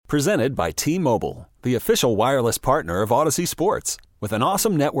Presented by T-Mobile, the official wireless partner of Odyssey Sports. With an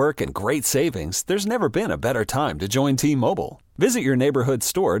awesome network and great savings, there's never been a better time to join T-Mobile. Visit your neighborhood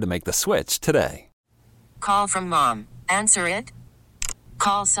store to make the switch today. Call from mom. Answer it.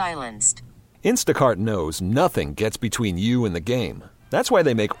 Call silenced. Instacart knows nothing gets between you and the game. That's why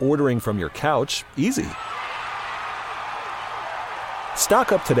they make ordering from your couch easy.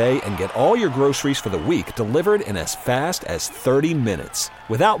 Stock up today and get all your groceries for the week delivered in as fast as 30 minutes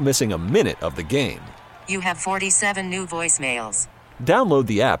without missing a minute of the game. You have 47 new voicemails. Download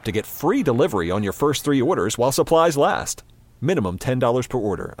the app to get free delivery on your first 3 orders while supplies last. Minimum $10 per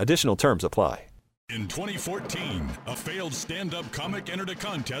order. Additional terms apply. In 2014, a failed stand-up comic entered a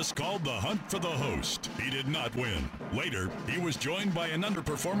contest called The Hunt for the Host. He did not win. Later, he was joined by an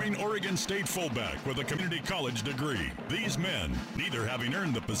underperforming Oregon State fullback with a community college degree. These men, neither having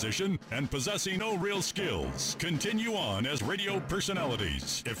earned the position and possessing no real skills, continue on as radio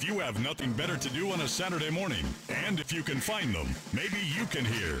personalities. If you have nothing better to do on a Saturday morning, and if you can find them, maybe you can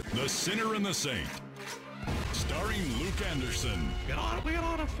hear The Sinner and the Saint. Starring Luke Anderson. We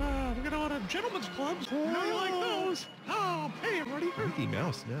get on a gentleman's clubs. How do you like those? Oh, hey, everybody. Mickey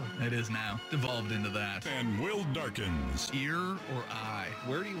Mouse now. It is now. Devolved into that. And Will Darkins. Ear or eye?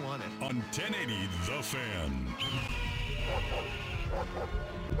 Where do you want it? On 1080 The Fan.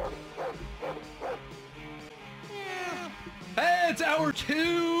 Hey, it's hour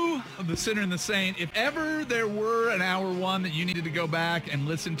 2 of The Sinner and the Saint. If ever there were an hour 1 that you needed to go back and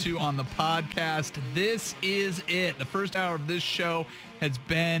listen to on the podcast, this is it. The first hour of this show has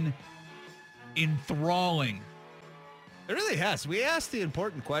been enthralling. It really has. We asked the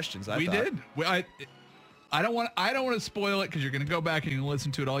important questions. We did. I don't want to spoil it because you're going to go back and you can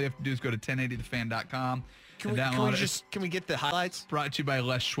listen to it. All you have to do is go to 1080thefan.com. Can we get the highlights? Brought to you by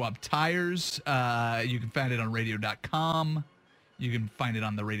Les Schwab Tires. You can find it on radio.com. You can find it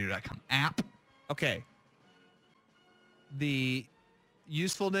on the radio.com app. Okay. The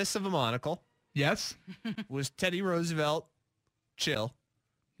usefulness of a monocle. Yes. Was Teddy Roosevelt chill?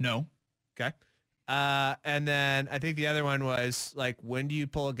 No. Okay. And then I think the other one was like, when do you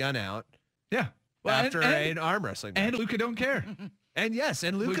pull a gun out? Yeah. Well, after an arm wrestling match. And Luka don't care. And yes,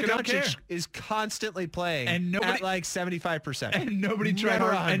 and Luka Doncic is constantly playing at like 75%. And nobody tried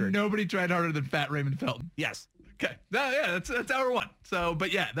harder. And nobody tried harder than Fat Raymond Felton. Yes. Okay. That's hour 1. So,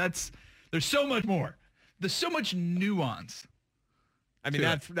 but yeah, there's so much more. There's so much nuance. I mean,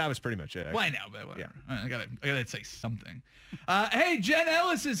 that was pretty much it. Well, I know, but whatever. Yeah. I gotta say something. Hey, Jen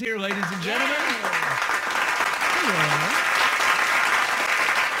Ellis is here, ladies and gentlemen. Hello.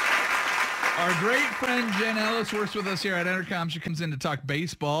 Our great friend Jen Ellis works with us here at Entercom. She comes in to talk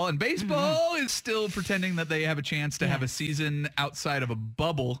baseball, and baseball is still pretending that they have a chance to have a season outside of a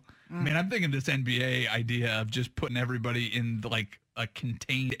bubble. I mean, I'm thinking this NBA idea of just putting everybody in like a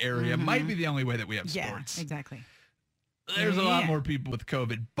contained area might be the only way that we have sports. Yeah, exactly. There's a lot more people with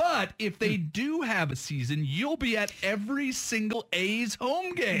COVID. But if they do have a season, you'll be at every single A's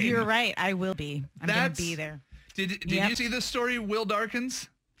home game. You're right. I will be. I'm going to be there. Did you see this story, Will Darkins?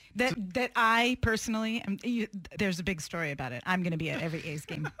 That I personally, there's a big story about it. I'm going to be at every A's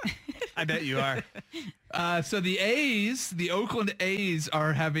game. I bet you are. So the Oakland A's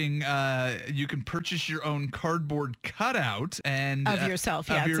are having, you can purchase your own cardboard cutout and of yourself.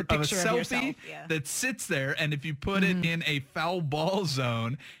 Yeah, it's a picture of yourself that sits there. And if you put it in a foul ball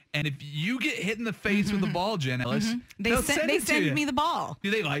zone, and if you get hit in the face with the ball, Jen Ellis, they send me the ball.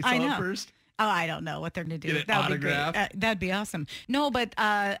 Do they Lysol it first? Oh, I don't know what they're going to do. Get it That would autographed? be great. That'd be awesome. No, but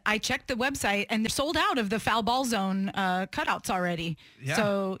I checked the website, and they're sold out of the foul ball zone cutouts already. Yeah.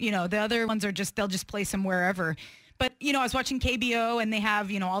 So, the other ones are they'll just place them wherever. But, I was watching KBO, and they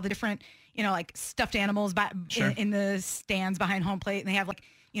have, all the different, like stuffed animals in the stands behind home plate. And they have, like,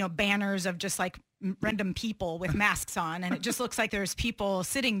 banners of just, like, random people with masks on. And it just looks like there's people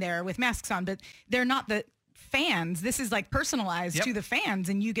sitting there with masks on, but they're not the fans. This is like personalized to the fans,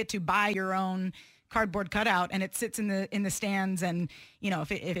 and you get to buy your own cardboard cutout, and it sits in the stands. And if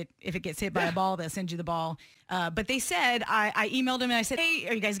it gets hit by a ball, they'll send you the ball. But they said I emailed them and I said, hey,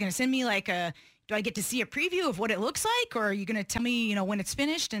 are you guys going to send me do I get to see a preview of what it looks like, or are you going to tell me when it's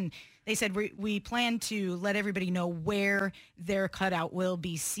finished? And they said we plan to let everybody know where their cutout will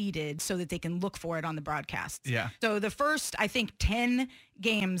be seated so that they can look for it on the broadcast. Yeah. So the first, I think, 10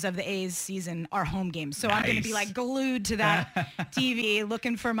 games of the A's season are home games. So I'm going to be Nice. like glued to that TV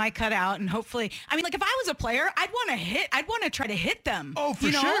looking for my cutout, and hopefully, I mean, like if I was a player, I'd want to try to hit them. Oh, for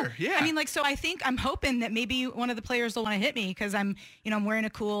you know? sure. Yeah. I mean, like, so I'm hoping that maybe one of the players will want to hit me because I'm wearing a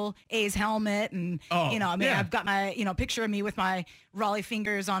cool A's helmet, and I've got my, picture of me with my Raleigh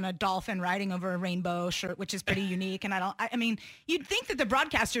fingers on a dolphin riding over a rainbow shirt, which is pretty unique. And I mean, you'd think that the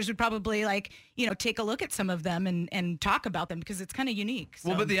broadcasters would probably take a look at some of them and talk about them because it's kind of unique. So.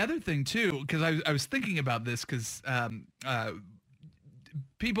 Well, but the other thing too, because I was thinking about this because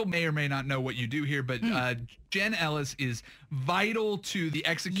people may or may not know what you do here, but Jen Ellis is vital to the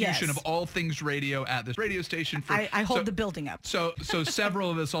execution of all things radio at this radio station. I hold the building up. So several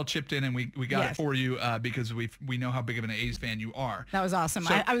of us all chipped in, and we got it for you because we know how big of an A's fan you are. That was awesome.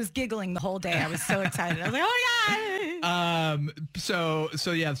 So, I was giggling the whole day. I was so excited. I was like, oh my God. So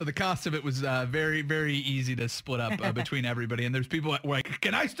the cost of it was very, very easy to split up between everybody. And there's people that were like,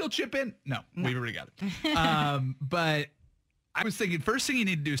 can I still chip in? No. We've already got it. But I was thinking, first thing you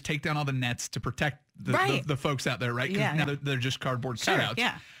need to do is take down all the nets to protect the folks out there, right? Because now they're just cardboard cutouts.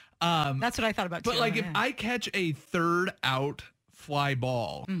 Yeah. That's what I thought about too. But like if I catch a third out fly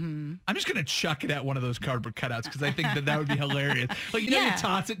ball, I'm just going to chuck it at one of those cardboard cutouts because I think that would be hilarious. Like, you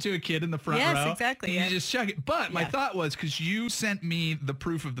toss it to a kid in the front row. Yes, exactly. And you just chuck it. But my thought was, because you sent me the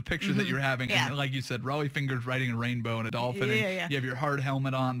proof of the picture that you're having, and like you said, Raleigh fingers riding a rainbow and a dolphin, and you have your hard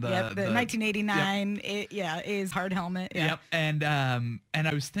helmet on. The 1989 A's hard helmet. Yep. And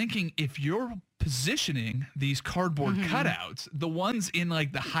I was thinking, if you're positioning these cardboard cutouts, the ones in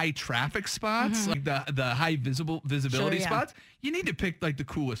like the high traffic spots, like the high visibility spots, you need to pick like the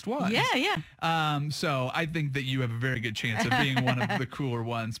coolest ones. So I think that you have a very good chance of being one of the cooler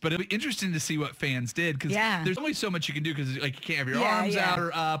ones. But it'll be interesting to see what fans did, because there's only so much you can do, because like you can't have your arms out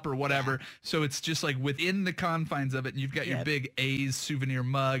or up or whatever. So it's just like within the confines of it, and you've got your big A's souvenir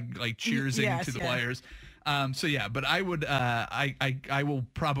mug like cheersing to the players. But I would, I will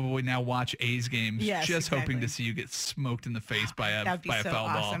probably now watch A's games, hoping to see you get smoked in the face by a foul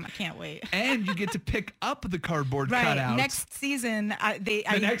ball. I can't wait. And you get to pick up the cardboard cutouts. Next season,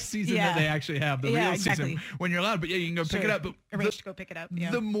 next season that they actually have, the real season when you're allowed. But you can go pick it up. But arrange to go pick it up. Yeah.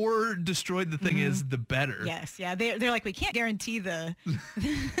 The more destroyed the thing is, the better. Yes, they're like, we can't guarantee the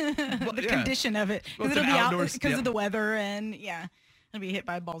condition of it Well, because it'll be out outdoors, because of the weather and it'll be hit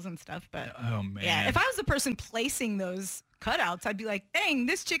by balls and stuff. But oh man, if I was the person placing those cutouts, I'd be like, dang,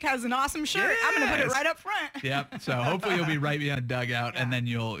 this chick has an awesome shirt. I'm gonna put it right up front. Yep. So hopefully you'll be right behind a dugout, and then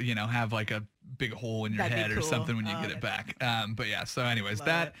you'll have like a big hole in your head or something when you get it back. So anyways,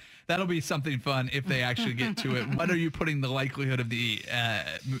 that'll be something fun if they actually get to it. What are you putting the likelihood of the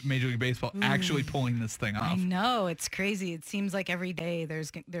Major League Baseball actually pulling this thing off? I know, it's crazy. It seems like every day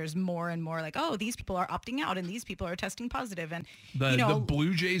there's more and more like, oh, these people are opting out and these people are testing positive. And the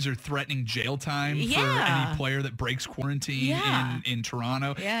Blue Jays are threatening jail time for any player that breaks quarantine in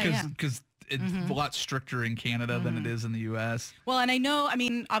Toronto. Because it's a lot stricter in Canada than it is in the U.S. Well, and I know,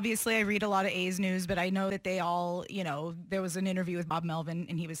 obviously I read a lot of A's news, but I know that they all, there was an interview with Bob Melvin,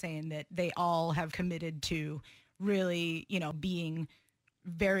 and he was saying that they all have committed to really, being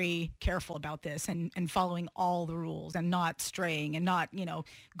very careful about this and following all the rules and not straying and not,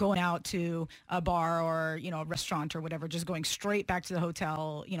 going out to a bar or, a restaurant or whatever, just going straight back to the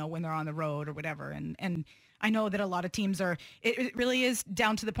hotel, when they're on the road or whatever. And I know that a lot of teams it really is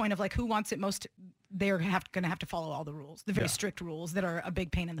down to the point of like who wants it most. They're going to have to follow all the rules, the very strict rules that are a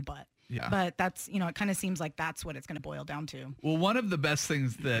big pain in the butt. Yeah. But that's, it kind of seems like that's what it's going to boil down to. Well, one of the best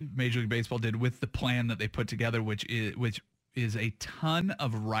things that Major League Baseball did with the plan that they put together, which is a ton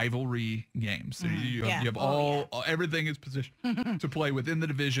of rivalry games. So you have everything is positioned to play within the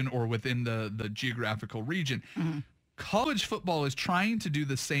division or within the geographical region. College football is trying to do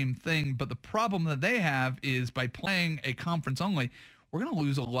the same thing, but the problem that they have is by playing a conference only, we're going to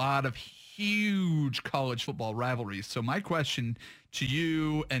lose a lot of huge college football rivalries. So my question to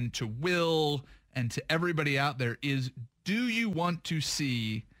you and to Will and to everybody out there is, do you want to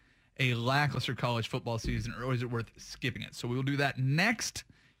see a lackluster college football season, or is it worth skipping it? So we will do that next.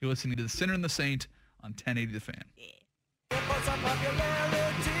 You're listening to The Sinner and the Saint on 1080 The Fan.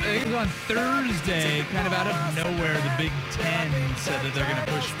 It was on Thursday, kind of out of nowhere, the Big Ten said that they're going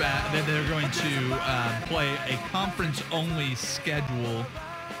to push back, that they're going to play a conference-only schedule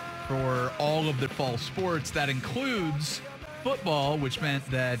for all of the fall sports. That includes football, which meant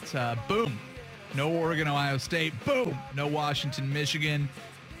that, boom, no Oregon, Ohio State, boom, no Washington, Michigan,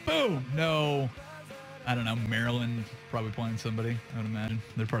 boom, no, I don't know, Maryland probably playing somebody, I would imagine.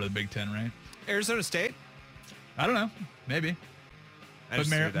 They're part of the Big Ten, right? Arizona State? I don't know. Maybe. But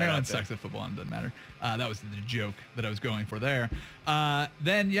Maryland sucks at football, and it doesn't matter. That was the joke that I was going for there.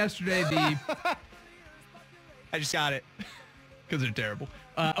 Then yesterday, I just got it. Because they're terrible.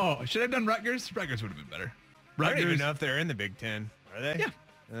 Should I have done Rutgers? Rutgers would have been better. I don't even know if they're in the Big Ten. Are they? Yeah.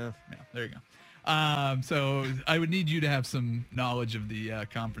 Yeah, there you go. So I would need you to have some knowledge of the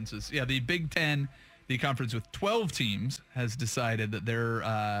conferences. Yeah, the Big Ten, the conference with 12 teams, has decided that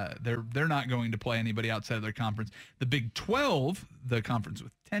they're not going to play anybody outside of their conference. The Big 12, the conference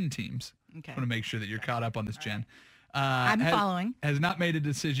with 10 teams. Okay. I want to make sure that you're caught up on this, Jen. I'm following. Has not made a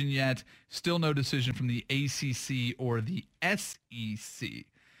decision yet. Still no decision from the ACC or the SEC.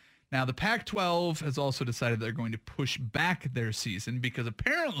 Now, the Pac-12 has also decided they're going to push back their season because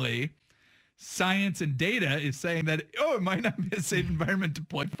apparently science and data is saying that, it might not be a safe environment to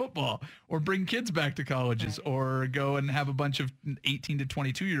play football or bring kids back to colleges or go and have a bunch of 18 to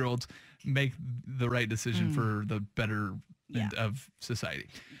 22-year-olds make the right decision for the better end of society.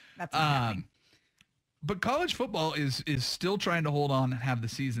 That's not happening. But college football is still trying to hold on and have the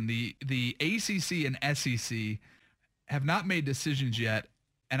season. The ACC and SEC have not made decisions yet,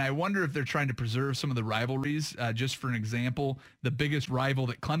 and I wonder if they're trying to preserve some of the rivalries. Just for an example, the biggest rival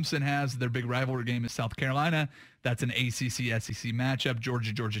that Clemson has, their big rivalry game is South Carolina. That's an ACC-SEC matchup.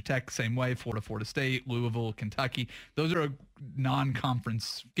 Georgia Tech, same way. Florida State, Louisville, Kentucky. Those are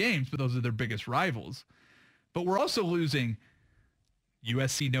non-conference games, but those are their biggest rivals. But we're also losing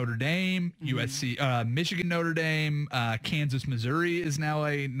USC Notre Dame, USC Michigan Notre Dame, Kansas Missouri is now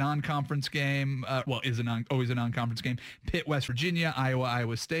a non-conference game. Always a non-conference game. Pitt West Virginia,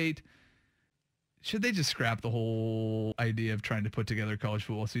 Iowa State. Should they just scrap the whole idea of trying to put together a college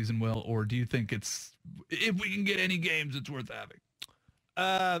football season, Will? Or do you think if we can get any games, it's worth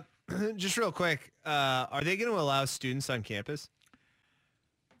having? Just real quick, are they going to allow students on campus?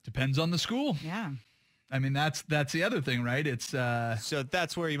 Depends on the school. Yeah. I mean, that's the other thing, right? It's so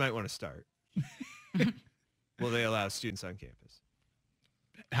that's where you might want to start. Will they allow students on campus?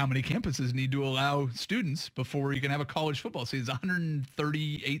 How many campuses need to allow students before you can have a college football season?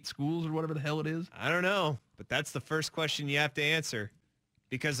 138 schools or whatever the hell it is? I don't know, but that's the first question you have to answer.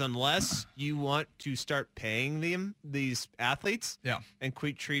 Because unless you want to start paying these athletes and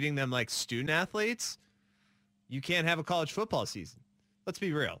quit treating them like student athletes, you can't have a college football season. Let's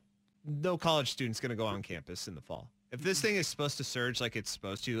be real. No college student's going to go on campus in the fall. If this thing is supposed to surge like it's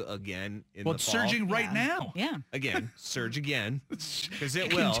supposed to again in the fall. Well, it's surging right now. Yeah. Again, surge again. Because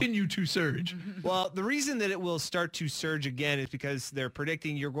it will. Continue to surge. Well, the reason that it will start to surge again is because they're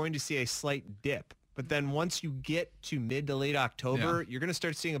predicting you're going to see a slight dip. But then once you get to mid to late October, you're going to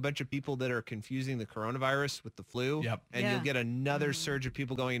start seeing a bunch of people that are confusing the coronavirus with the flu. Yep. And you'll get another surge of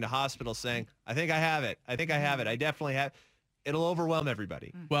people going into hospitals saying, I think I have it. I definitely have it. It'll overwhelm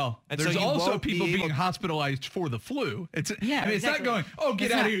everybody. Well, and there's also people being hospitalized for the flu. It's not going,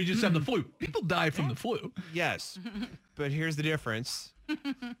 get out of here, you just have the flu. People die from the flu. Yes. But here's the difference.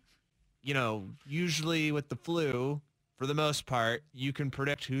 Usually with the flu, for the most part, you can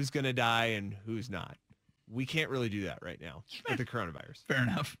predict who's going to die and who's not. We can't really do that right now with the coronavirus. Fair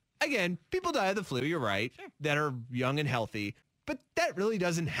enough. Again, people die of the flu, you're right, that are young and healthy, but that really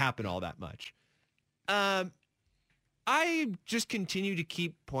doesn't happen all that much. I just continue to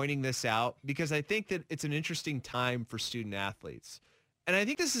keep pointing this out because I think that it's an interesting time for student athletes. And I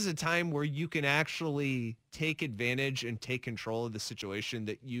think this is a time where you can actually take advantage and take control of the situation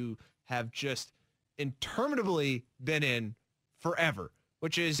that you have just interminably been in forever,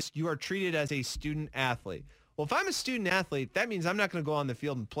 which is you are treated as a student athlete. Well, if I'm a student athlete, that means I'm not going to go on the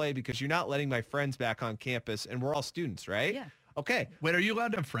field and play because you're not letting my friends back on campus and we're all students, right? Yeah. Okay. Wait, are you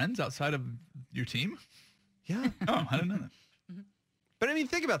allowed to have friends outside of your team? Yeah. Oh, I didn't know that. But I mean,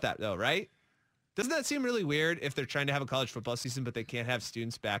 think about that though, right? Doesn't that seem really weird if they're trying to have a college football season, but they can't have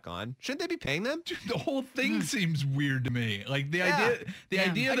students back on? Shouldn't they be paying them? Dude, the whole thing seems weird to me. Like the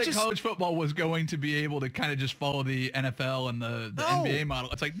idea that college football was going to be able to kind of just follow the NFL and the NBA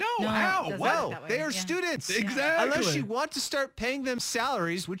model. It's like, no how? Well, they are students. Exactly. Unless you want to start paying them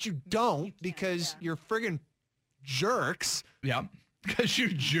salaries, which you don't because you're friggin' jerks. Yeah. Because you're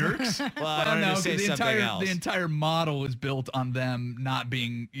jerks. Well, I don't know. The entire model is built on them not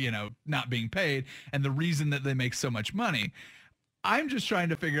being paid, and the reason that they make so much money. I'm just trying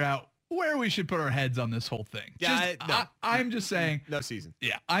to figure out where we should put our heads on this whole thing. Yeah, I'm just saying no season.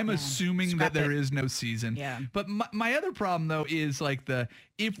 Yeah, I'm assuming that there is no season. Yeah. But my other problem though is like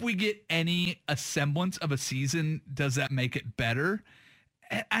if we get any semblance of a season, does that make it better?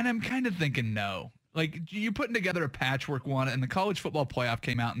 And I'm kind of thinking no. Like you're putting together a patchwork one, and the college football playoff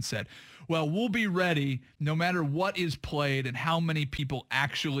came out and said, well, we'll be ready no matter what is played and how many people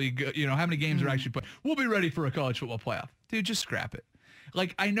actually go, how many games are actually played. We'll be ready for a college football playoff. Dude, just scrap it.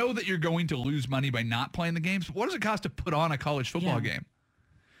 Like, I know that you're going to lose money by not playing the games, but what does it cost to put on a college football game?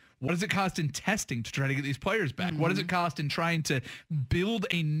 What does it cost in testing to try to get these players back? What does it cost in trying to build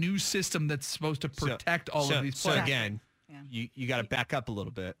a new system that's supposed to protect all of these players? So again, you got to back up a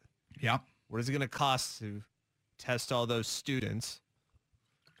little bit. Yeah. What is it going to cost to test all those students?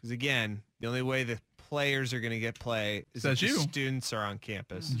 Because again, the only way the players are going to get play is if the students are on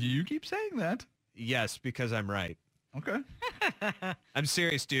campus. You keep saying that. Yes, because I'm right. Okay. I'm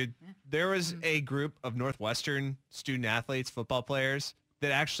serious, dude. There was a group of Northwestern student athletes, football players,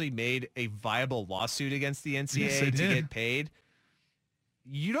 that actually made a viable lawsuit against the NCAA to get paid.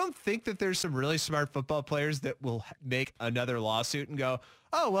 You don't think that there's some really smart football players that will make another lawsuit and go,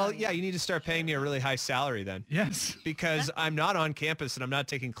 oh, well, yeah, you need to start paying me a really high salary then. Yes. Because I'm not on campus and I'm not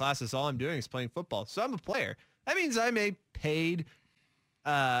taking classes. All I'm doing is playing football. So I'm a player. That means I'm a paid,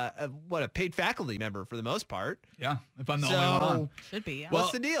 a paid faculty member for the most part. Yeah, if I'm the only one. Should be, yeah.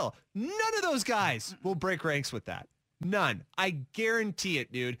 What's the deal? None of those guys will break ranks with that. None. I guarantee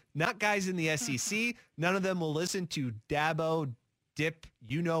it, dude. Not guys in the SEC. None of them will listen to Dabo, Dip,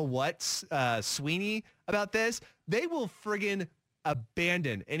 Sweeney about this. They will friggin'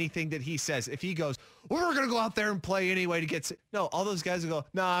 abandon anything that he says. If he goes, we're going to go out there and play anyway to get... No, all those guys will go,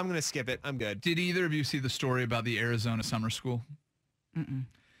 no, I'm going to skip it. I'm good. Did either of you see the story about the Arizona summer school?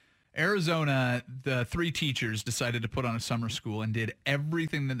 Arizona, the 3 teachers decided to put on a summer school and did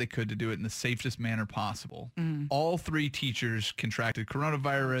everything that they could to do it in the safest manner possible. All 3 teachers contracted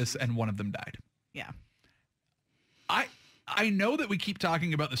coronavirus and one of them died. Yeah. I know that we keep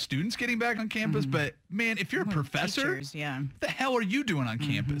talking about the students getting back on campus, but man, if you're a professor, Teachers, what the hell are you doing on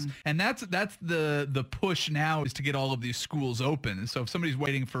campus? And that's the push now, is to get all of these schools open. And so if somebody's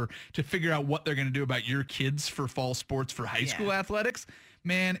waiting to figure out what they're going to do about your kids for fall sports for high school athletics,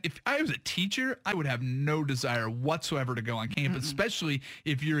 man, if I was a teacher, I would have no desire whatsoever to go on campus, especially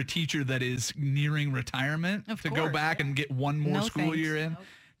if you're a teacher that is nearing retirement, go back and get one more school year in. Nope.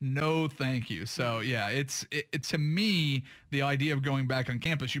 No, thank you. So yeah, it's to me, the idea of going back on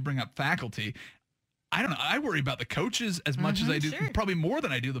campus, you bring up faculty. I don't know. I worry about the coaches as much as I do, probably more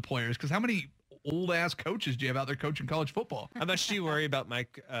than I do the players, because how many old ass coaches do you have out there coaching college football? How much do you worry about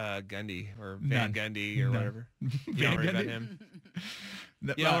Mike Gundy or Van Gundy or whatever? You don't worry about him?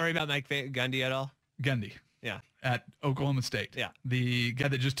 You don't worry about Mike Gundy at all? Gundy. Yeah. At Oklahoma State. Yeah. The guy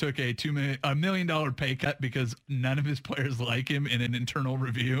that just took a $1 million pay cut because none of his players like him in an internal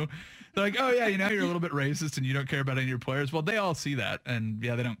review. They're like, oh yeah, you're a little bit racist and you don't care about any of your players. Well, they all see that. And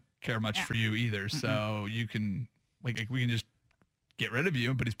yeah, they don't care much for you either. So you can, we can just get rid of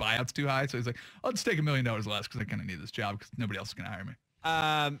you, but his buyout's too high. So he's like, I'll just take $1 million less because I kind of need this job because nobody else is going to hire me.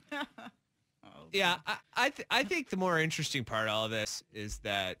 Yeah, I think the more interesting part of all of this is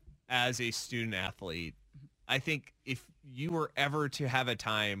that as a student athlete, I think if you were ever to have a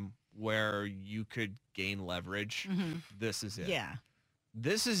time where you could gain leverage, this is it. Yeah.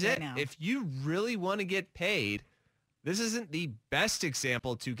 This is it. Now. If you really want to get paid, this isn't the best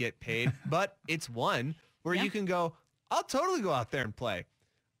example to get paid, but it's one where you can go, I'll totally go out there and play.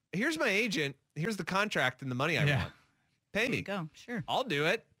 Here's my agent. Here's the contract and the money I want. Pay me. Go. Sure. I'll do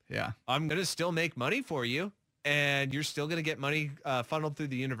it. Yeah. I'm going to still make money for you, and you're still going to get money funneled through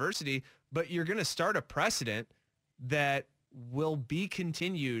the university, but you're going to start a precedent that will be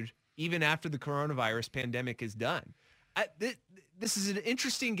continued even after the coronavirus pandemic is done. This is an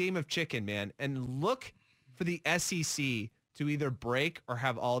interesting game of chicken, man, and look for the SEC to either break or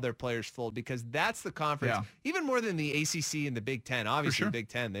have all their players fold, because that's the conference, even more than the ACC and the Big Ten. Obviously, the Big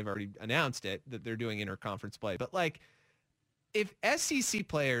Ten, they've already announced it, that they're doing interconference play. But, if SEC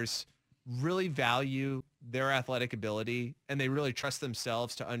players really value their athletic ability and they really trust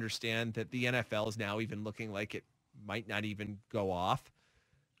themselves to understand that the NFL is now even looking like it might not even go off,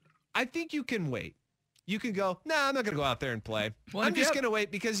 I think you can wait. You can go, nah, I'm not going to go out there and play. Well, I'm just going to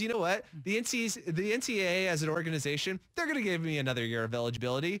wait because you know what? The NCAA as an organization, they're going to give me another year of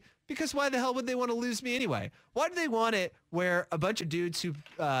eligibility, because why the hell would they want to lose me anyway? Why do they want it where a bunch of dudes who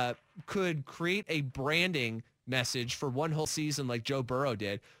could create a branding message for one whole season like Joe Burrow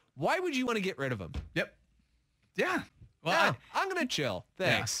did, why would you want to get rid of him? Yep. Yeah. Well, I'm going to chill.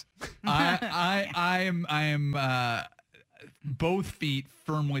 Thanks. Yeah. I am both feet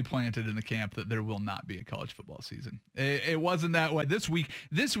firmly planted in the camp that there will not be a college football season. It wasn't that way. This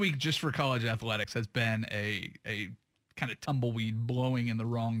week just for college athletics has been a kind of tumbleweed blowing in the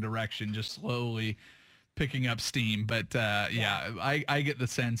wrong direction, just slowly picking up steam. But I get the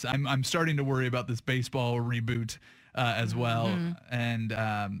sense I'm starting to worry about this baseball reboot as well. And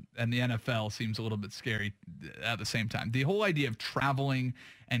the NFL seems a little bit scary at the same time. The whole idea of traveling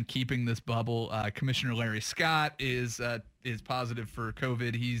and keeping this bubble, Commissioner Larry Scott is is positive for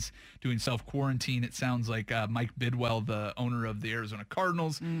COVID. He's doing self-quarantine. It sounds like Mike Bidwell, the owner of the Arizona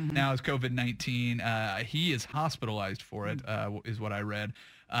Cardinals, now has COVID-19. He is hospitalized for it, is what I read.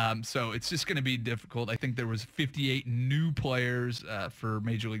 So it's just going to be difficult. I think there was 58 new players for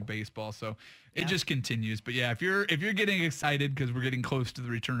Major League Baseball. So it just continues. But yeah, if you're getting excited because we're getting close to the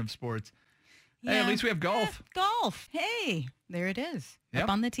return of sports, hey, at least we have golf. Yeah, golf. Hey, there it is. Yep. Up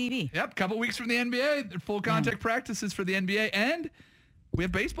on the TV. Yep, couple weeks from the NBA. They're full contact practices for the NBA. And we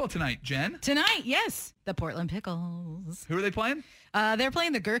have baseball tonight, Jen. Tonight, yes. The Portland Pickles. Who are they playing? They're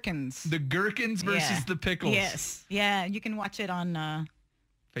playing the Gherkins. The Gherkins versus the Pickles. Yes. Yeah, you can watch it on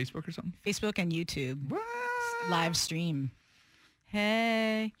Facebook or something? Facebook and YouTube. What? Live stream.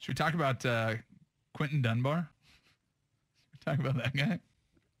 Hey. Should we talk about Quentin Dunbar? Talk about that guy.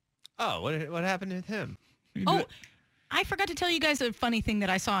 Oh, what happened with him? Oh, I forgot to tell you guys a funny thing that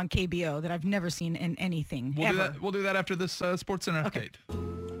I saw on KBO that I've never seen in anything ever. We'll do that after this Sports Center update.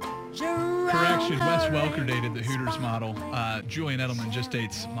 Correction, Wes Welker dated the Hooters model. Julian Edelman just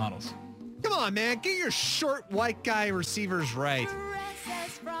dates models. Come on, man. Get your short white guy receivers right.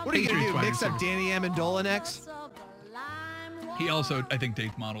 What are you going to do, mix up Danny Amendola next? He also, I think,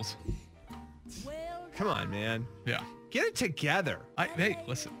 dates models. Come on, man. Yeah. Get it together. Hey,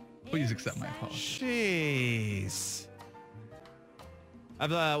 listen. Please accept my apology. Jeez.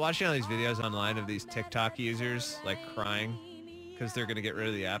 I've watching all these videos online of these TikTok users like crying because they're going to get rid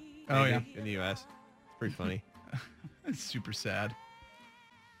of the app. In the U.S. It's pretty funny. It's super sad.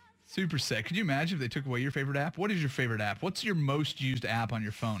 Super sad. Could you imagine if they took away your favorite app? What is your favorite app? What's your most used app on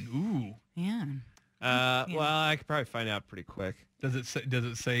your phone? Ooh. Yeah. Well, I could probably find out pretty quick. Does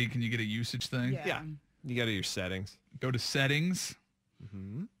it say can you get a usage thing? Yeah. You go to your settings. Go to settings.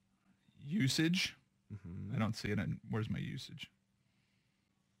 Mm-hmm. Usage. I don't see it. Where's my usage?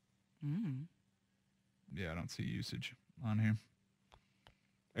 Yeah, I don't see usage on here.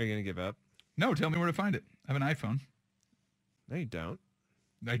 Are you going to give up? No, tell me where to find it. I have an iPhone. No, you don't.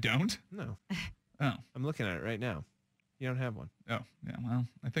 I don't? No. Oh. I'm looking at it right now. You don't have one. Oh, yeah, well,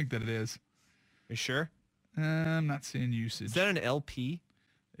 I think that it is. Are you sure? I'm not seeing usage. Is that an LP?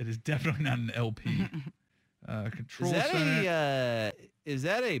 It is definitely not an LP. Control center. Is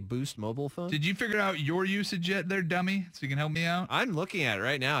that a Boost mobile phone? Did you figure out your usage yet there, dummy? So you can help me out? I'm looking at it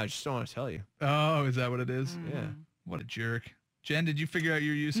right now. I just don't want to tell you. Oh, is that what it is? Yeah. What a jerk. Jen, did you figure out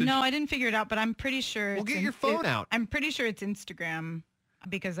your usage? No, I didn't figure it out, but I'm pretty sure. Well, get your phone out. I'm pretty sure it's Instagram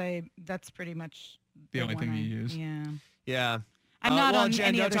because that's pretty much the only thing you use. Yeah. Yeah. I'm not on Jen,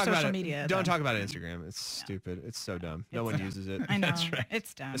 any other talk social about media. Don't talk about Instagram. It's stupid. It's so dumb. No one uses it. I know. That's right.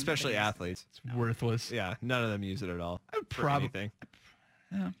 It's dumb. Especially athletes. It's worthless. Yeah, none of them use it at all. Probably.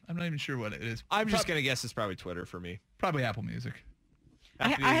 Yeah, I'm not even sure what it is. I'm just going to guess it's probably Twitter for me. Probably Apple Music. I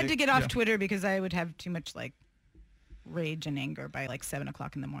had to get off Twitter because I would have too much rage and anger by 7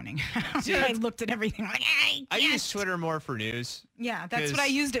 o'clock in the morning. I looked at everything I use Twitter more for news. Yeah, that's what I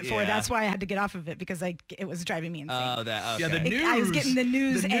used it for. That's why I had to get off of it because it was driving me insane. Oh, that. Okay. Yeah, the news. I was getting the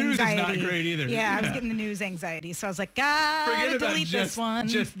news anxiety. News is not great either. Yeah, I was getting the news anxiety. So I was like, gotta delete this one.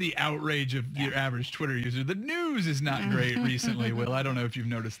 Just the outrage of your average Twitter user. The news is not great recently, Will. I don't know if you've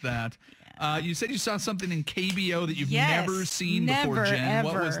noticed that. You said you saw something in KBO that you've never seen before, Jen. Ever.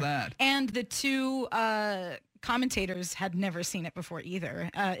 What was that? And the two commentators had never seen it before either.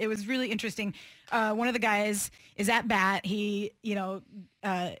 It was really interesting. One of the guys is at bat. He,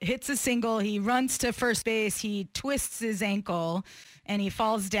 hits a single. He runs to first base. He twists his ankle and he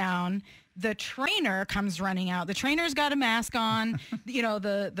falls down. The trainer comes running out. The trainer's got a mask on.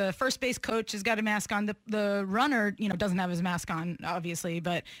 The first base coach has got a mask on. The runner, doesn't have his mask on, obviously.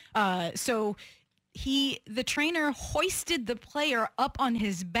 But so the trainer hoisted the player up on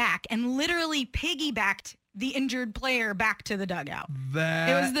his back and literally piggybacked the injured player back to the dugout.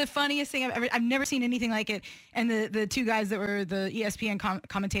 It was the funniest thing I've never seen anything like it. And the two guys that were the ESPN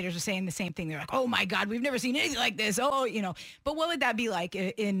commentators were saying the same thing. They're like, oh my God, we've never seen anything like this. Oh, but what would that be like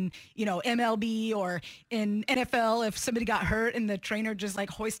in MLB or in NFL if somebody got hurt and the trainer just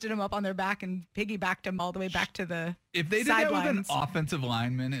hoisted them up on their back and piggybacked them all the way back to the If they did sidelines. that with an offensive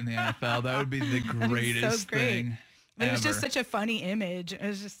lineman in the NFL, that would be the greatest thing. It was just such a funny image. It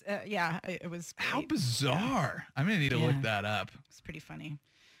was just, it was great. How bizarre. I'm going to need to look that up. It's pretty funny.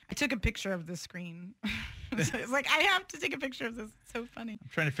 I took a picture of the screen. It's like, I have to take a picture of this. It's so funny. I'm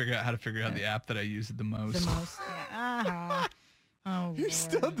trying to figure out how to figure out the app that I use the most. The most, yeah. Uh-huh. Oh, You're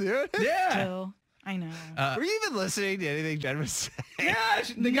still doing it? Yeah. Still, I know. Were you even listening to anything Jen was saying? Yeah,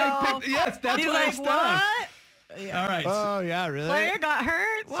 the guy picked, yes, that's He's what I like, stuck. what? Yeah. All right. Oh, yeah, really? Player got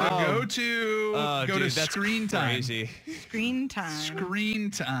hurt? So go to Dude, that's screen time. crazy. Screen time.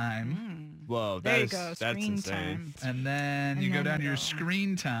 Screen time. Whoa, There you that's go. that's Screen insane. time. And then And you go then down to you your go.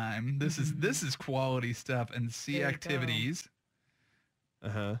 screen time. This is quality stuff, and see There you go. activities.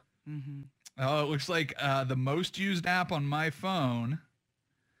 Uh-huh. Oh, it looks like the most used app on my phone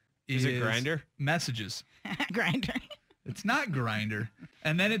Is it Grindr? Messages. Grinder. It's not Grindr.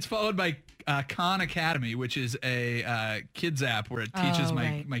 And then it's followed by Khan Academy, which is a kids app where it teaches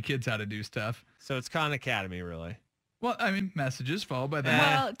my kids how to do stuff. So it's Khan Academy, really. Well, I mean, messages followed by that.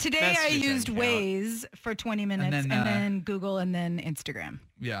 Well, today I Messages used doesn't count. Waze for 20 minutes and then Google and then Instagram.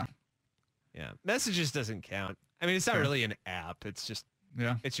 Yeah. Yeah. Messages doesn't count. I mean, it's not really an app. It's just,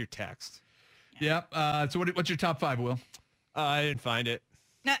 Yeah. it's your text. Yeah. So what's your top 5, Will? I didn't find it.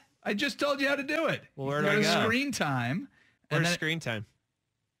 Nah, I just told you how to do it. Well, where Go do I to go? screen time. And Where's then screen time?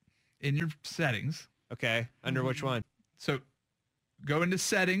 in your settings. Okay. Under which one? So go into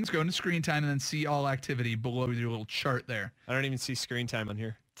settings, go into screen time, and then see all activity below your little chart there. I don't even see screen time on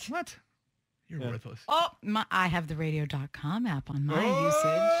here. What? You're worthless. oh, I have the radio.com app on my usage.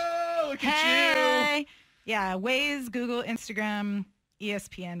 Oh, look at Hey. Yeah, Waze, Google, Instagram,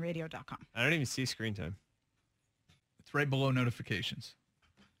 ESPN, radio.com. I don't even see screen time. you. It's right below notifications.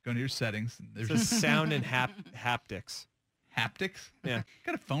 Go into your settings. It There's says sound and haptics. haptics. Yeah. What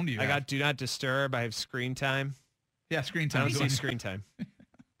kind of phone do you I have? got do not disturb. I have screen time. Yeah, screen I time. don't is see on- screen time.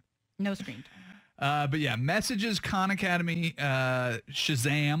 No screen time. But yeah, messages, Khan Academy,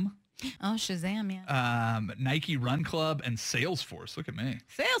 Shazam, Oh, Shazam, yeah. Nike Run Club, and Salesforce. Look at me.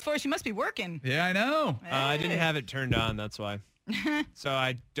 Salesforce, you must be working. Yeah, I know. I didn't have it turned on. That's why. So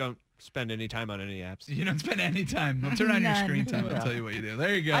I don't spend any time on any apps. You don't spend any time. Well, turn on your None. screen time. I'll tell you what you do.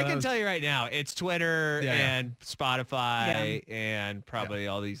 There you go. I can tell you right now, it's Twitter Yeah, yeah. and Spotify and probably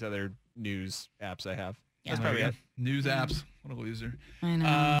all these other news apps I have. Yeah. That's probably it. News apps. What a loser. I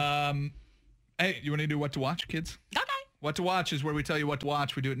know. Hey, you want to do what to watch, kids? Okay. What to watch is where we tell you what to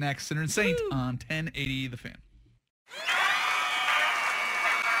watch. We do it next. Sinner and Saint on 1080 The Fan.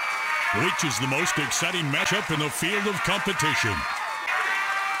 Which is the most exciting matchup in the field of competition?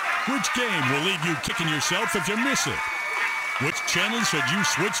 Which game will leave you kicking yourself if you miss it? Which channel should you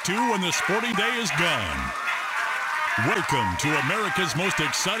switch to when the sporting day is gone? Welcome to America's most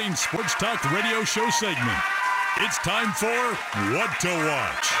exciting sports talk radio show segment. It's time for What to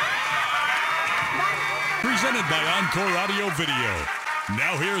Watch. Presented by Encore Audio Video.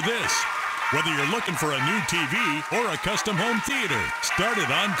 Now hear this. Whether you're looking for a new TV or a custom home theater, start at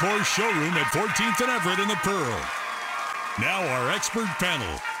Encore's showroom at 14th and Everett in the Pearl. Now our expert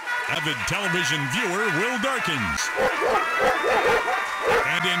panel. Avid television viewer Will Darkins.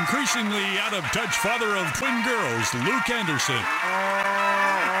 And increasingly out-of-touch father of twin girls, Luke Anderson.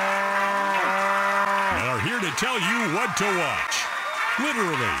 Are here to tell you what to watch.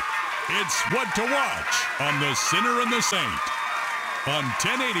 Literally, it's What to Watch on The Sinner and the Saint on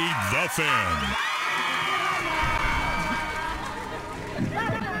 1080 The Fan.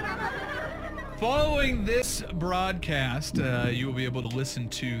 Following this broadcast, you will be able to listen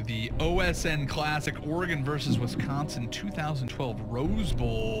to the OSN Classic Oregon versus Wisconsin 2012 Rose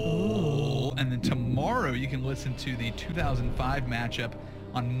Bowl. And then tomorrow you can listen to the 2005 matchup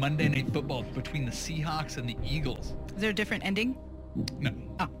on Monday Night Football between the Seahawks and the Eagles. Is there a different ending? No.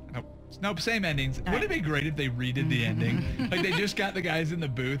 Oh. Nope, same endings. Wouldn't it be great if they redid the ending? Like they just got the guys in the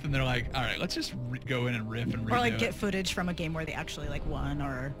booth and they're like, all right, let's just go in and riff and redo Or like it. get footage from a game where they actually like won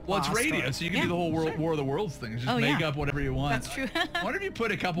or Well, it's lost radio, or- so you can Yeah, do the whole sure. War of the Worlds thing. Just Oh, make yeah. up whatever you want. That's true. I wonder if you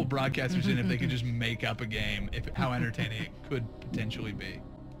put a couple broadcasters in if they could just make up a game, if how entertaining it could potentially be.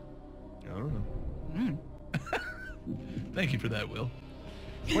 I don't know. Thank you for that, Will.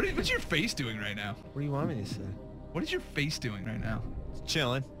 What's your face doing right now? What do you want me to say? What is your face doing right now?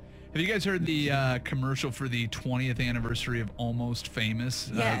 Chilling. Have you guys heard the commercial for the 20th anniversary of Almost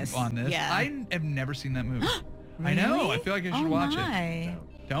Famous Yes, on this? yeah. I have never seen that movie. I know. Really? I feel like I should Oh, watch my.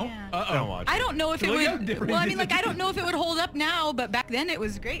 it. Don't? Yeah. Uh-oh. Don't watch it. I don't know if it Look how would. different Well, I it mean, like is. I don't know if it would hold up now, but back then it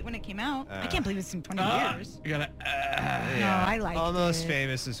was great when it came out. I can't believe it's been 20 years. You gotta. No, I liked Almost it.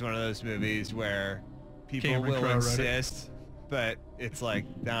 Famous is one of those movies where people Cameron will Crowe wrote it. insist, but it's like,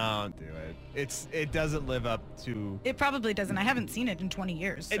 don't do it. It doesn't live up to. It probably doesn't. I haven't seen it in 20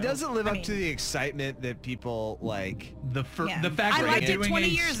 years. It so, doesn't live I up mean, to the excitement that people like. The Yeah. fact I that liked we're it doing 20 a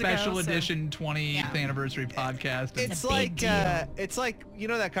years ago, special so- edition 20th Yeah. anniversary podcast. and- It's a big like deal. it's like you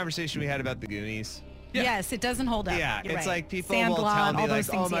know that conversation we had about the Goonies. Yeah. Yes, it doesn't hold up. Yeah, You're it's right. like people will Sandlot, tell me all like, those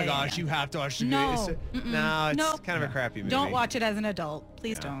things. "Oh my yeah, gosh, yeah. you have to watch the No, Goonies." mm-mm. No, it's Nope. kind of a crappy movie. Don't watch it as an adult.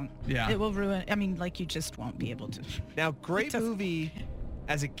 Please don't. Yeah. It will ruin. I mean, like you just won't be able to. Now, great doesn't- movie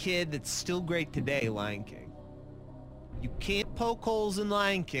as a kid that's still great today, Lion King. You can't poke holes in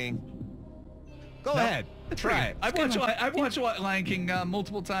Lion King. Go No. ahead. Try it. I've watched Lion King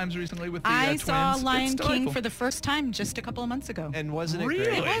multiple times recently with the I twins. saw Lion It's King delightful. for the first time just a couple of months ago. And wasn't it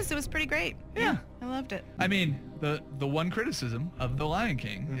Really? great? It was pretty great. Yeah. I loved it. I mean, the one criticism of The Lion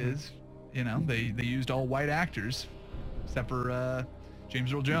King is, they used all white actors, except for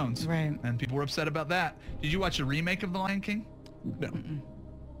James Earl Jones. Right. And people were upset about that. Did you watch the remake of The Lion King? No.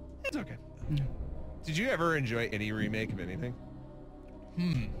 It's okay. Did you ever enjoy any remake of anything?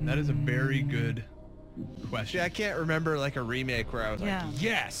 That is a very good question. Yeah, I can't remember like a remake where I was Yeah. like,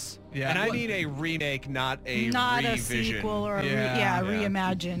 yes. Yeah. And I Well- mean a remake, not a Not a revision. sequel or Yeah.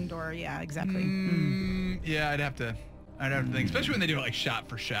 reimagined or exactly. Yeah, I'd have to think, especially when they do it like shot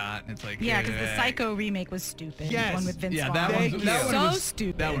for shot. And it's like, Yeah, because the Psycho remake was stupid. Yes. The one with Vince Yeah, Vaughn. that one so was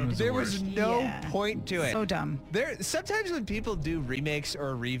stupid. That one was the There was worst. no Yeah. point to it. So dumb. Sometimes when people do remakes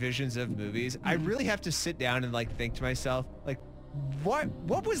or revisions of movies, I really have to sit down and like think to myself, like,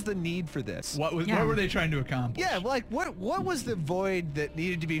 what was the need for this? What Yeah. were they trying to accomplish? Yeah, like what was the void that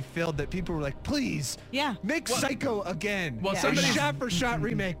needed to be filled that people were like, please, Yeah. make Psycho again. Well, Yeah, somebody I know. shot for shot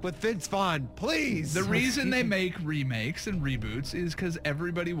remake with Vince Vaughn, please. The reason they make remakes and reboots is because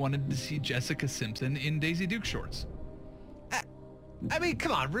everybody wanted to see Jessica Simpson in Daisy Duke shorts. I mean,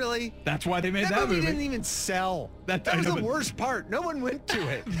 come on, really? That's why they made That that movie movie. didn't even sell. That- That I was know, the but- worst part. No one went to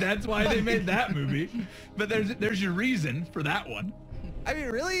it. That's why they made that movie. But there's your reason for that one. I mean,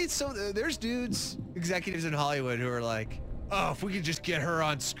 really? So there's dudes, executives in Hollywood who are like, oh, if we could just get her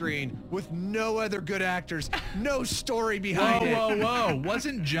on screen with no other good actors, no story behind it. Whoa.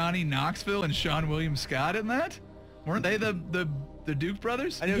 Wasn't Johnny Knoxville and Sean William Scott in that? Weren't they the Duke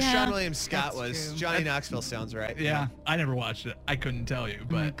brothers? I know Yeah, Sean William Scott that's was. true. Johnny Knoxville sounds right. Yeah, I never watched it. I couldn't tell you,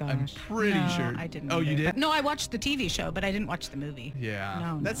 Oh my but I'm gosh. pretty No, sure. I didn't. Oh, you either. did? No, I watched the TV show, but I didn't watch the movie. Yeah.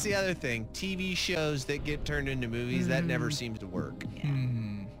 No. That's the other thing. TV shows that get turned into movies, that never seems to work.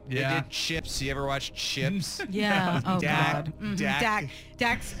 They Yeah. did Chips. You ever watched Chips? Yeah. Oh Dak- God. Mhm. Dak-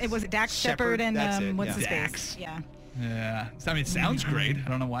 Dax. It was Dax Shepherd, Shepard and that's it, what's yeah. his Dax. face? Yeah. Yeah. I mean, it sounds great. I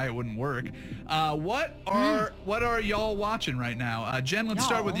don't know why it wouldn't work. What are y'all watching right now? Jen, let's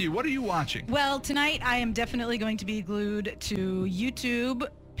start with Y'all? you. What are you watching? Well, tonight I am definitely going to be glued to YouTube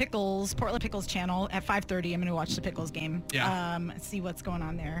Portland Pickles channel at 5:30. I'm going to watch the Pickles game. Yeah. See what's going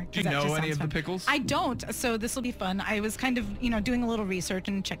on there. Do you 'cause that know just any sounds of the fun. Pickles? I don't. So this will be fun. I was kind of, doing a little research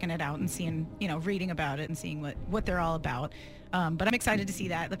and checking it out and seeing, reading about it and seeing what they're all about. But I'm excited to see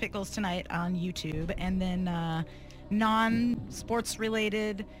that. The Pickles tonight on YouTube. And then non-sports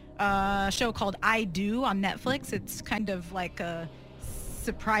related show called I Do on Netflix. It's kind of like a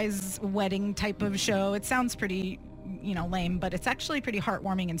surprise wedding type of show. It sounds pretty lame, but it's actually pretty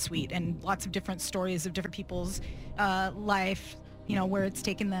heartwarming and sweet, and lots of different stories of different people's life, where it's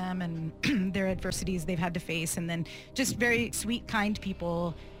taken them and their adversities they've had to face, and then just very sweet, kind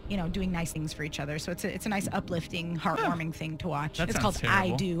people, doing nice things for each other. So it's a nice uplifting, heartwarming thing to watch. That It's sounds called I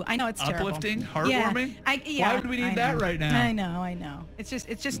terrible. Do. I know it's terrible. Uplifting? Heartwarming? Yeah. Why would we need I that know. right now? I know. It's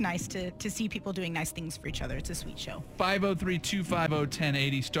just nice to see people doing nice things for each other. It's a sweet show.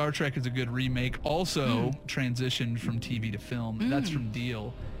 503-250-1080. Star Trek is a good remake. Also transitioned from TV to film. That's from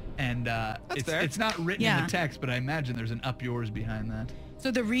Deal. And fair. it's not written in Yeah. the text, but I imagine there's an up yours behind that. So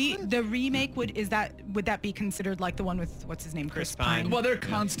the remake would that be considered like the one with what's his name, Chris Pine. Pine? Well, they're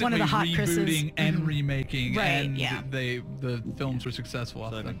constantly One of the hot Chris's. rebooting and remaking, Right, and yeah. the films were successful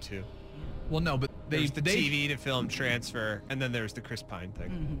off So them. two. Well, no, but There's the they TV to film transfer, and then there's the Chris Pine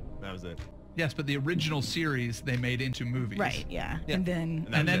thing. That was it. yes, but the original series they made into movies. Right, yeah. Yeah. And then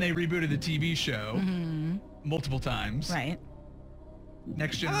And then That's they rebooted the TV show multiple times. right.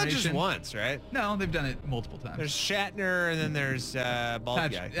 Next Not Generation. just once, right? No, they've done it multiple times. There's Shatner, and then there's bald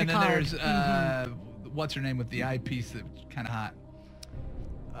Patch- guy. and then Picard. there's what's her name with the eyepiece that's kind of hot.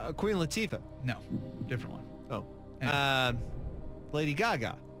 Queen Latifah. No, different one. Oh. Yeah. Lady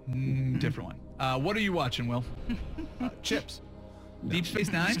Gaga. Different one. What are you watching, Will? Chips. Deep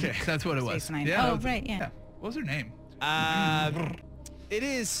Space Nine? kidding. That's what it was. Space Nine. Yeah, Oh, that was- right, yeah. What was her name? It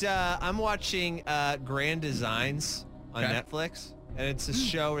is. I'm watching Grand Designs on Okay. Netflix, and it's a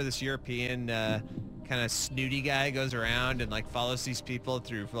show where this European kind of snooty guy goes around and like follows these people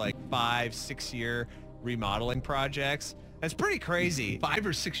through for like 5-6 year remodeling projects. It's pretty crazy. 5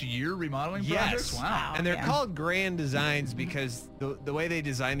 or 6 year remodeling Yes. projects? Wow. And they're Yeah. called grand designs because the way they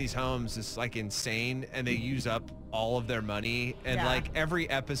design these homes is like insane, and they use up all of their money. And Yeah. like every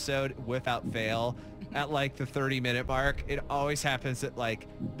episode, without fail, at like the 30-minute mark, it always happens that like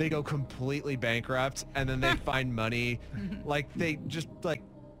they go completely bankrupt, and then they find money. Like they just like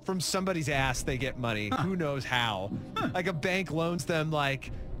from somebody's ass they get money. Who knows how? Like a bank loans them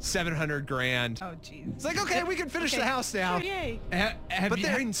like $700,000. Oh, geez. It's like, okay, we can finish the house now. Oh, yay. But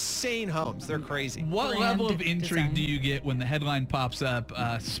they're insane homes. They're crazy. What level of intrigue do you get when the headline pops up?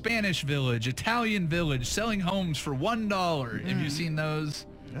 Spanish village, Italian village, selling homes for $1. Have you seen those?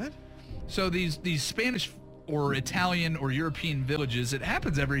 What? So these Spanish or Italian or European villages, it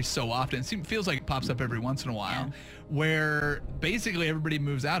happens every so often. It feels like it pops up every once in a while, where basically everybody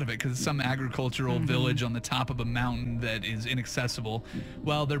moves out of it because it's some agricultural village on the top of a mountain that is inaccessible.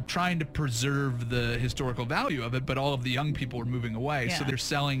 Well, they're trying to preserve the historical value of it, but all of the young people are moving away. So they're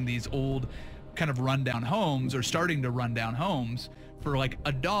selling these old kind of rundown homes, or starting to run down homes, for like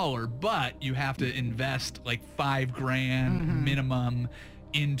 $1, but you have to invest like $5,000 minimum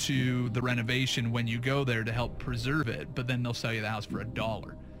into the renovation when you go there to help preserve it, but then they'll sell you the house for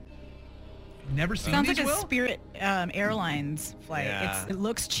 $1. Never seen Sounds these, like a Will? Spirit Airlines flight. Yeah. It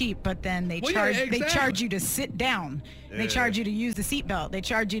looks cheap, but then they Well, charge yeah, they exactly. charge you to sit down. They charge you to use the seatbelt. They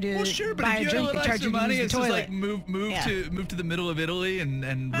charge you to Well, sure, but buy if a you have a drink. They little charge extra you to money, use it's the just toilet. like move to the middle of Italy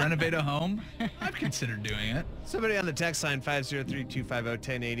and renovate a home. I've considered doing it. Somebody on the text line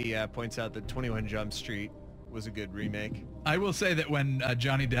 503-250-1080 points out that 21 Jump Street was a good remake. I will say that when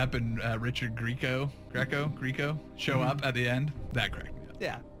Johnny Depp and Richard Grieco show up at the end, that cracked me up.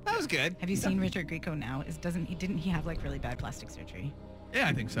 Yeah, that was good. Have you seen Richard Grieco now? Didn't he have like really bad plastic surgery? Yeah,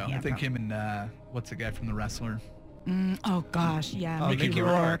 I think so. Yeah, I think probably. him and what's the guy from The Wrestler? Oh gosh, yeah, Mickey Mickey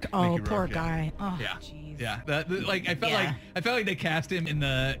Rourke. Rourke. Oh, Mickey poor Rourke, yeah. guy. Oh, Yeah, jeez. yeah. I felt like they cast him in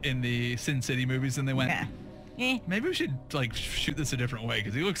the Sin City movies, and they went, Yeah. maybe we should like shoot this a different way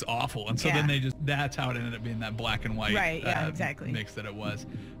because he looks awful. And so Yeah. then that's how it ended up being that black and white Right, yeah, exactly. mix that it was.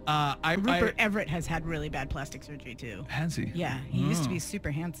 Rupert Everett has had really bad plastic surgery too. Has he? Yeah, he used to be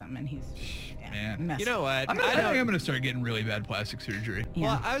super handsome, and he's Man. messed You know what? I think I'm going to start getting really bad plastic surgery. Yeah.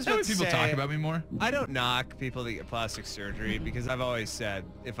 Well, I was That way about to people say, talk about me more. I don't knock people that get plastic surgery because I've always said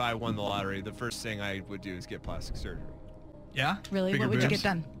if I won the lottery, the first thing I would do is get plastic surgery. Yeah? Really? Bigger What would you boobs? get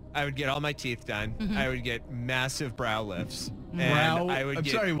done? I would get all my teeth done. I would get massive brow lifts. Brow? And I would I'm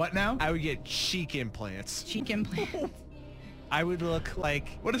get, sorry, what now? I would get cheek implants. Cheek implant. I would look like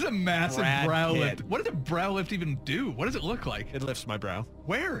What is a massive Brad brow Pitt. lift? What does a brow lift even do? What does it look like? it lifts my brow.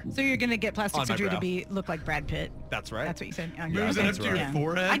 Where? So you're gonna get plastic On my surgery to brow. look like Brad Pitt? That's right. That's what you said. Oh, Moves it okay. up to your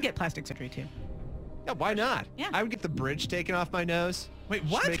forehead? I'd get plastic surgery too. Yeah, why not? Yeah. I would get the bridge taken off my nose. Wait,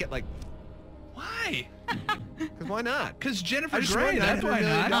 Just what? Make it like, Why? 'cause why not? Because Jennifer I just Grey, won that's $900 why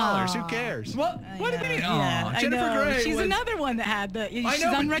million. not. Who cares? What? What do you mean? Yeah, Aw, I Jennifer know. Grey She's was... another one that had the. I She's know, but she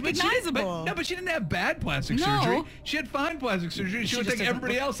didn't- unrecognizable. but she didn't have bad plastic No. surgery. She had fine plastic surgery. She She was just like doesn't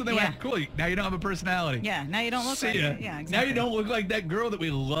everybody look- else, and they yeah. went, cool, now you don't have a personality. Yeah. Now you don't look See like ya. it. Yeah. Exactly. Now you don't look like that girl that we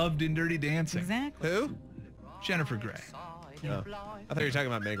loved in Dirty Dancing. Exactly. Who? Jennifer Grey. Oh. I thought you were talking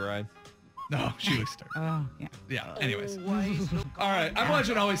about Meg Ryan. No, she was terrible. Oh yeah. Yeah, anyways. All right, I'm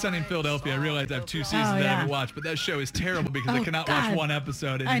watching Always Sunny in Philadelphia. I realize I have 2 seasons that I haven't watched, but that show is terrible because I Oh, cannot God. watch one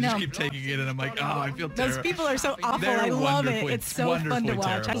episode and I you just know. keep taking it, and I'm like, oh, I feel terrible. Those people are so awful. They're I love it. wonderfully- It's so fun to wonderfully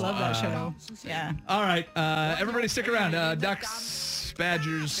watch. terrible. I love that show. Yeah. All right, everybody stick around. Ducks,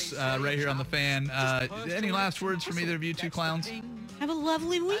 Badgers, right here on the Fan. Any last words from either of you two clowns? Have a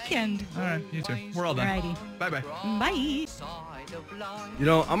lovely weekend. All right, you too. We're all done. Alrighty. Bye-bye. Bye. You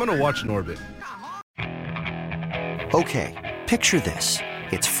know, I'm going to watch Norbit. Okay, picture this.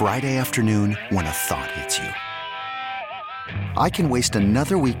 It's Friday afternoon when a thought hits you. I can waste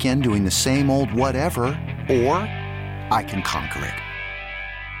another weekend doing the same old whatever, or I can conquer it.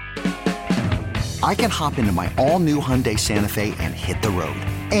 I can hop into my all-new Hyundai Santa Fe and hit the road.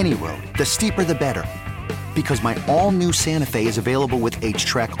 Any road. The steeper, the better. Because my all-new Santa Fe is available with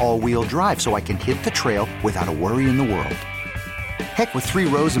H-Track all-wheel drive, so I can hit the trail without a worry in the world. Heck, with 3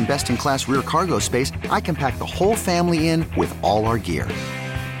 rows and best-in-class rear cargo space, I can pack the whole family in with all our gear.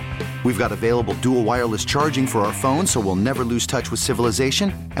 We've got available dual wireless charging for our phones, so we'll never lose touch with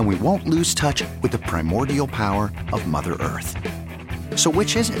civilization, and we won't lose touch with the primordial power of Mother Earth. So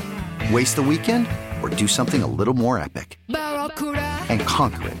which is it? Waste the weekend or do something a little more epic? And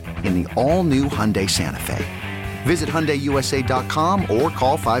conquer it in the all-new Hyundai Santa Fe. Visit HyundaiUSA.com or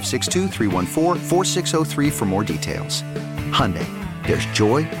call 562-314-4603 for more details. Hyundai, there's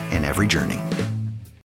joy in every journey.